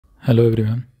Hello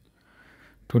everyone,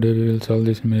 today we will solve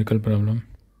this numerical problem.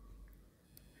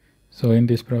 So in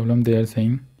this problem they are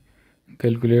saying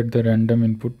calculate the random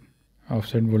input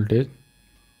offset voltage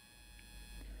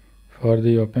for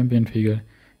the op-amp in figure.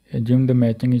 Assume the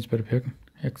matching is perfect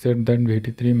except that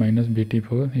Vt3 minus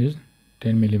Vt4 is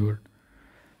 10 millivolt.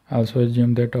 Also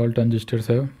assume that all transistors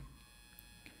have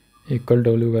equal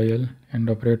W by L and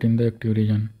operate in the active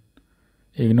region.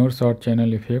 Ignore short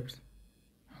channel effects.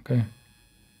 Okay.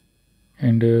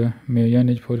 And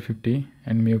mu1 is 450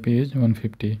 and mu p is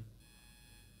 150.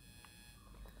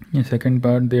 In second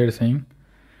part they are saying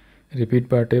repeat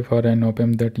part A for an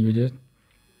op-amp that uses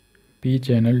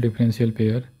p-channel differential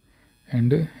pair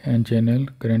and n-channel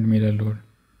current mirror load.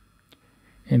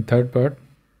 In third part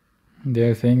they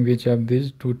are saying which of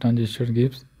these two transistors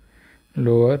gives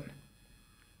lower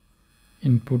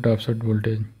input offset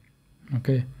voltage.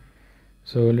 Okay,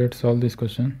 so let's solve this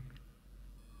question.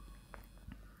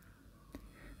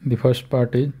 The first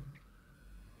part is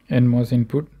NMOS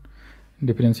input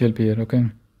differential pair. Okay,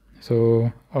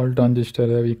 so all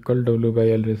transistors have equal W by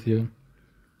L ratio.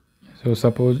 So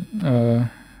suppose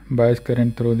bias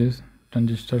current through these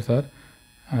transistors are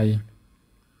I.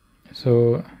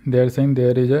 So they are saying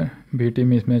there is a Vt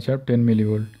mismatch of 10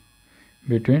 millivolt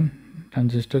between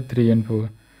transistor 3 and 4.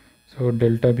 So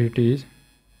delta Vt is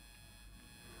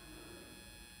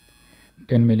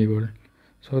 10 millivolt.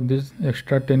 So this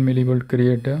extra 10 millivolt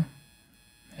create a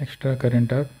extra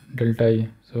current of delta I.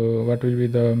 So what will be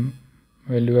the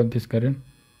value of this current?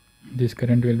 This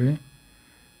current will be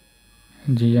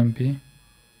GMP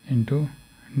into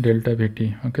delta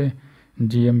Vt. Okay,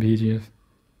 GMVGS.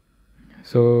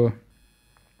 So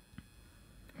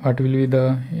what will be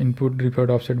the input referred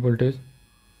offset voltage?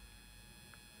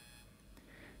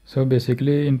 So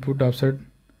basically input offset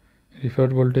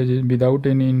referred voltage is without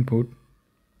any input.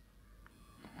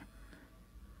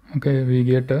 Okay, we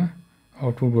get a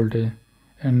output voltage,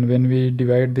 and when we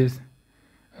divide this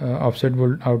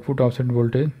output offset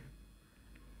voltage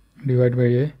divided by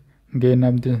a gain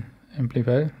of the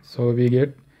amplifier, so we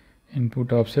get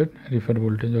input offset referred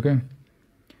voltage. Okay,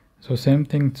 so same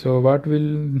thing. So what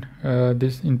will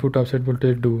this input offset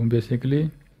voltage do?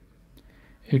 Basically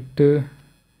it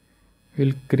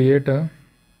will create a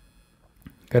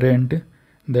current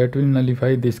that will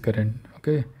nullify this current.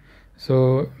 Okay,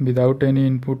 so without any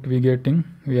input we are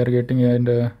getting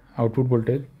an output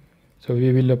voltage, so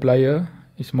we will apply a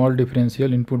small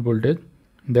differential input voltage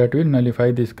that will nullify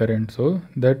this current. So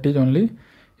that is only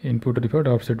input referred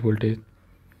offset voltage.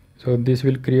 So this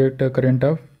will create a current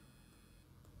of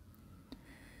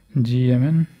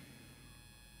GMN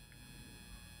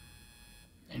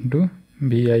into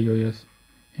VIOS,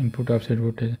 input offset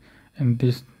voltage, and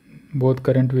this both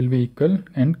current will be equal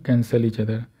and cancel each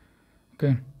other.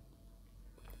 Okay,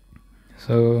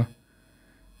 so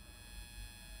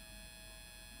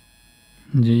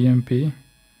GMP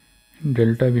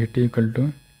delta Vt equal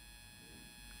to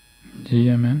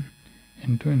GMN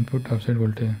into input offset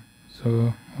voltage.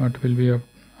 So what will be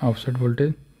offset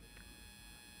voltage?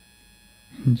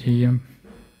 GMP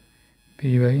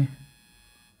by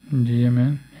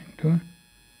GMN into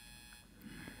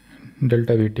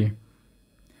delta Vt.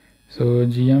 So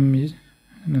GM is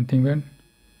nothing but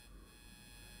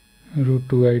root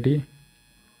 2 ID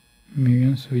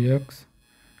mu1 Vx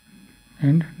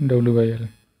and W by L.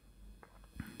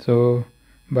 So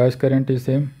bias current is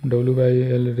same, W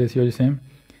by L ratio is same,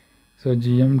 so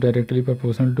GM directly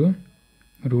proportional to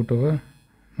root over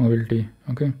mobility.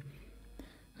 Okay,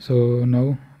 so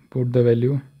now put the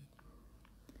value.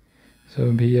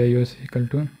 So VIOS equal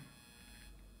to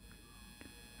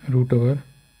root over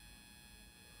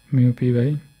mu p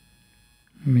by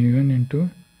mu1 into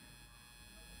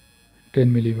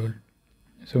 10 millivolt.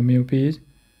 So mu p is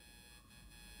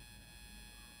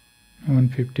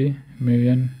 150,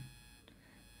 mu1,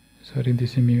 sorry,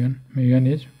 this is mu1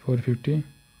 is 450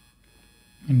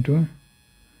 into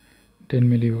 10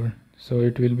 millivolt. So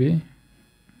it will be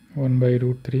 1 by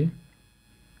root 3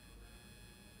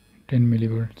 10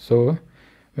 millivolt. So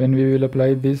when we will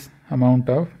apply this amount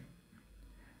of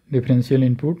differential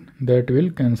input, that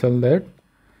will cancel that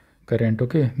current.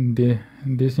 Okay,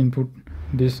 this input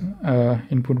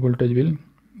voltage will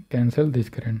cancel this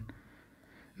current.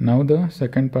 Now the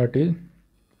second part is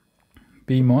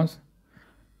PMOS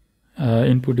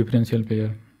input differential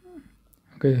pair.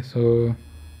 Okay, so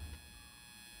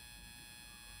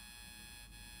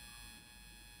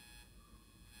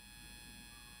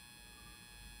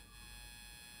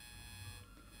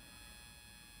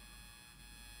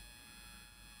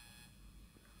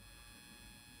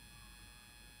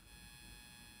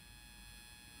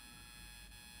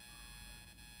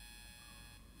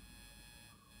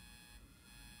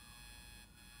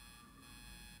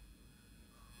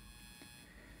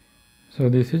So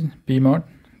this is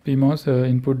PMOS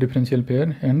input differential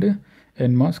pair and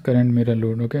NMOS current mirror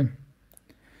load. Okay,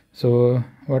 so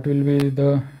what will be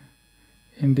the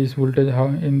in this voltage, how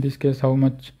in this case how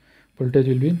much voltage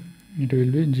will be? It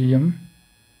will be GMP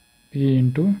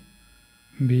into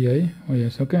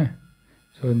BIOS. Okay,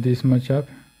 so this much of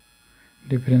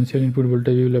differential input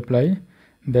voltage we will apply,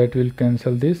 that will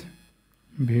cancel this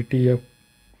VT of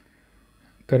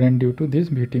current due to this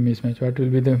VT mismatch. What will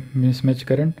be the mismatch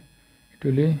current? It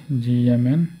will be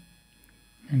GMN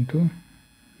into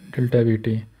delta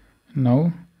VT.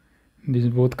 Now this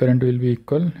both current will be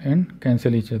equal and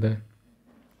cancel each other.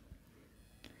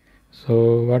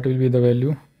 So what will be the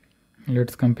value?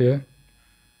 Let's compare.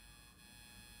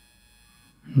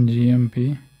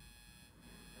 GMP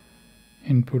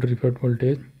input referred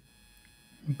voltage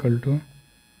equal to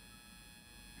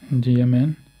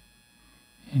GMN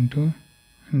into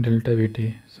delta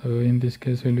VT. So in this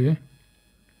case will be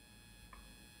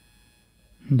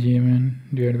GMN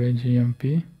divided by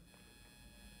GMP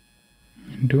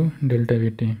into delta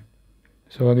VT.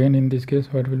 So again in this case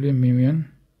what will be mu n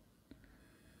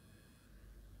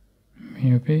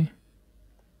mu p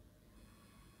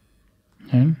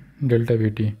and delta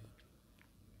VT.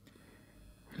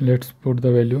 Let's put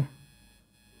the value.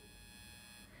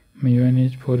 Mu n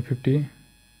is 450,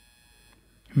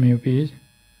 mu p is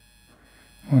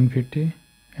 150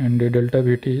 and delta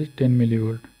VT is 10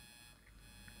 millivolt.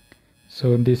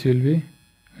 So this will be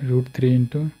 √3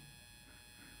 into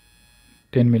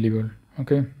 10 millivolt.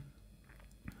 Okay,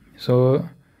 so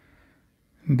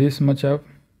this much of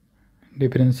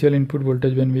differential input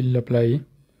voltage when we will apply,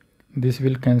 this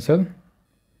will cancel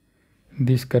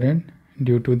this current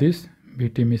due to this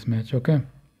VT mismatch. Okay,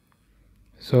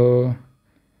 so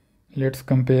let's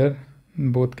compare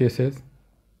both cases.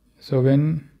 So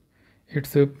when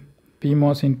it's a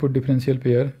PMOS input differential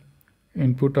pair,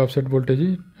 input offset voltage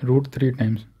is √3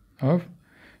 times of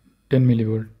 10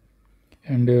 millivolt,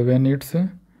 and when it's a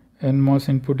NMOS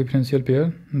input differential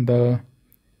pair, the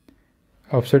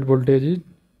offset voltage is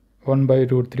 1 by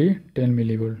 √3 10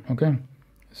 millivolt. Okay,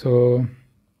 so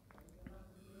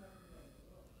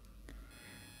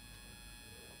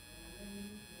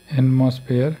NMOS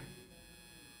pair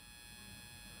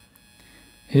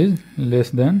is less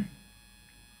than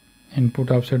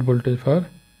input offset voltage for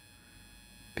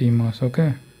PMOS.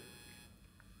 Okay,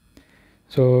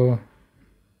 so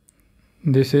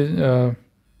this is a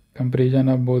comparison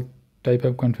of both type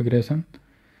of configuration.